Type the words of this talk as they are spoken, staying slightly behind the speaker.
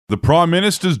The Prime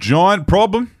Minister's giant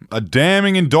problem, a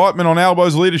damning indictment on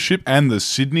Albo's leadership, and the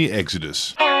Sydney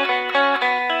exodus.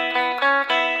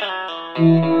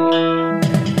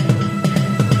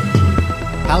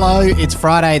 Hello, it's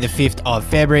Friday the 5th of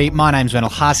February. My name's Wendell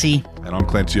Hussey. And I'm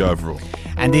Clancy Overall.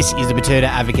 And this is the Betoota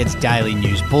Advocate's Daily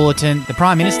News Bulletin. The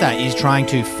Prime Minister is trying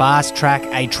to fast-track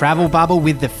a travel bubble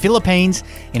with the Philippines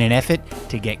in an effort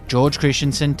to get George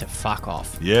Christensen to fuck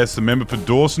off. Yes, the member for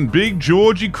Dawson, Big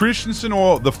Georgie Christensen,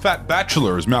 or the Fat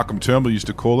Bachelor as Malcolm Turnbull used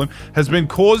to call him, has been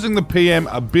causing the PM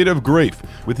a bit of grief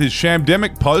with his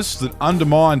shamdemic posts that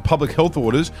undermine public health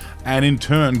orders and in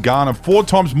turn garner 4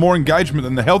 times more engagement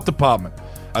than the health department.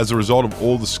 As a result of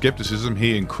all the scepticism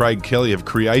he and Craig Kelly have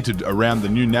created around the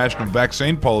new national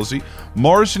vaccine policy,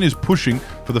 Morrison is pushing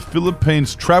for the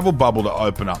Philippines travel bubble to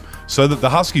open up so that the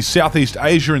husky Southeast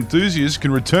Asia enthusiast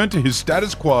can return to his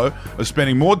status quo of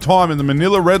spending more time in the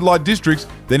Manila red light districts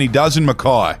than he does in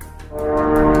Mackay.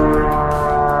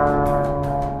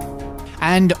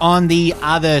 And on the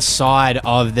other side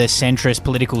of the centrist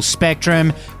political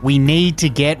spectrum, we need to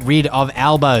get rid of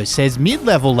Albo, says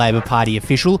mid-level Labor Party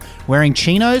official wearing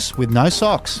chinos with no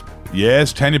socks.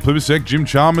 Yes, Tanya Plibersek, Jim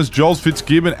Chalmers, Joel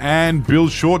Fitzgibbon and Bill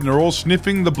Shorten are all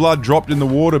sniffing the blood dropped in the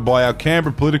water by our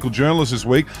Canberra political journalists this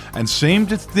week and seem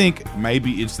to think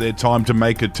maybe it's their time to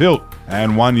make a tilt.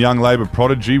 And one young Labor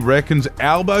prodigy reckons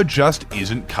Albo just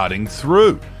isn't cutting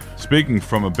through. Speaking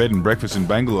from a bed and breakfast in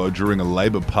Bangalore during a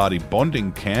Labor Party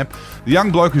bonding camp, the young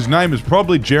bloke whose name is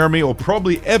probably Jeremy or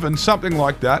probably Evan, something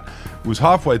like that, was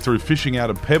halfway through fishing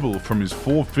out a pebble from his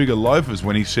 4-figure loafers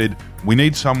when he said, "We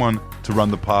need someone to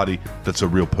run the party that's a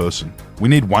real person. We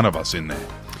need one of us in there."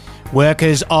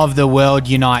 Workers of the world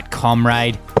unite,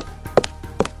 comrade.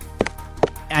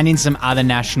 And in some other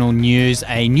national news,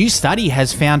 a new study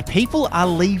has found people are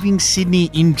leaving Sydney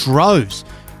in droves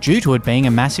due to it being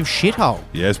a massive shithole.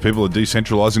 Yes, people are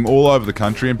decentralising all over the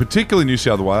country, and particularly New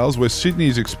South Wales, where Sydney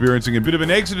is experiencing a bit of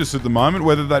an exodus at the moment,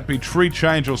 whether that be tree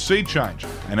change or sea change.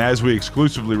 And as we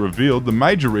exclusively revealed, the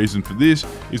major reason for this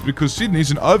is because Sydney's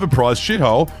an overpriced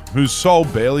shithole whose soul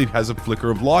barely has a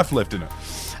flicker of life left in it.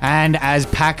 And as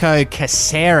Paco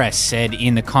Caceres said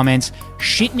in the comments,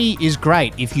 Shitney is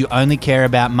great if you only care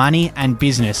about money and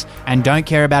business and don't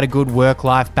care about a good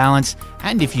work-life balance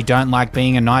and if you don't like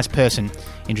being a nice person.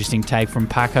 Interesting take from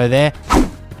Paco there.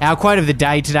 Our quote of the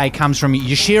day today comes from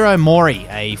Yoshiro Mori,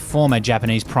 a former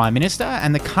Japanese Prime Minister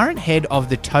and the current head of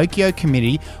the Tokyo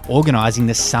Committee organising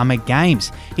the Summer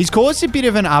Games. He's caused a bit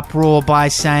of an uproar by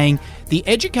saying, "The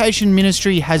Education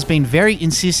Ministry has been very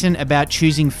insistent about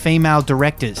choosing female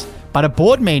directors, but a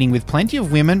board meeting with plenty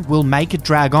of women will make it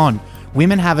drag on.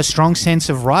 Women have a strong sense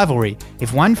of rivalry.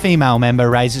 If one female member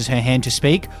raises her hand to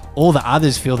speak, all the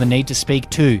others feel the need to speak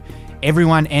too.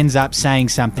 Everyone ends up saying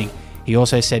something." He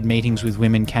also said meetings with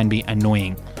women can be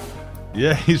annoying.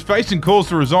 Yeah, he's facing calls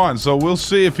to resign, so we'll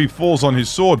see if he falls on his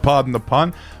sword, pardon the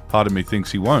pun. Part of me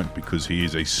thinks he won't, because he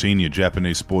is a senior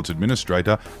Japanese sports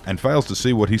administrator and fails to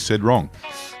see what he said wrong.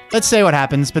 Let's see what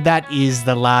happens, but that is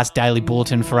the last Daily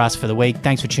Bulletin for us for the week.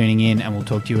 Thanks for tuning in, and we'll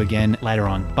talk to you again later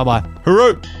on. Bye-bye.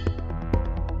 Hooroo!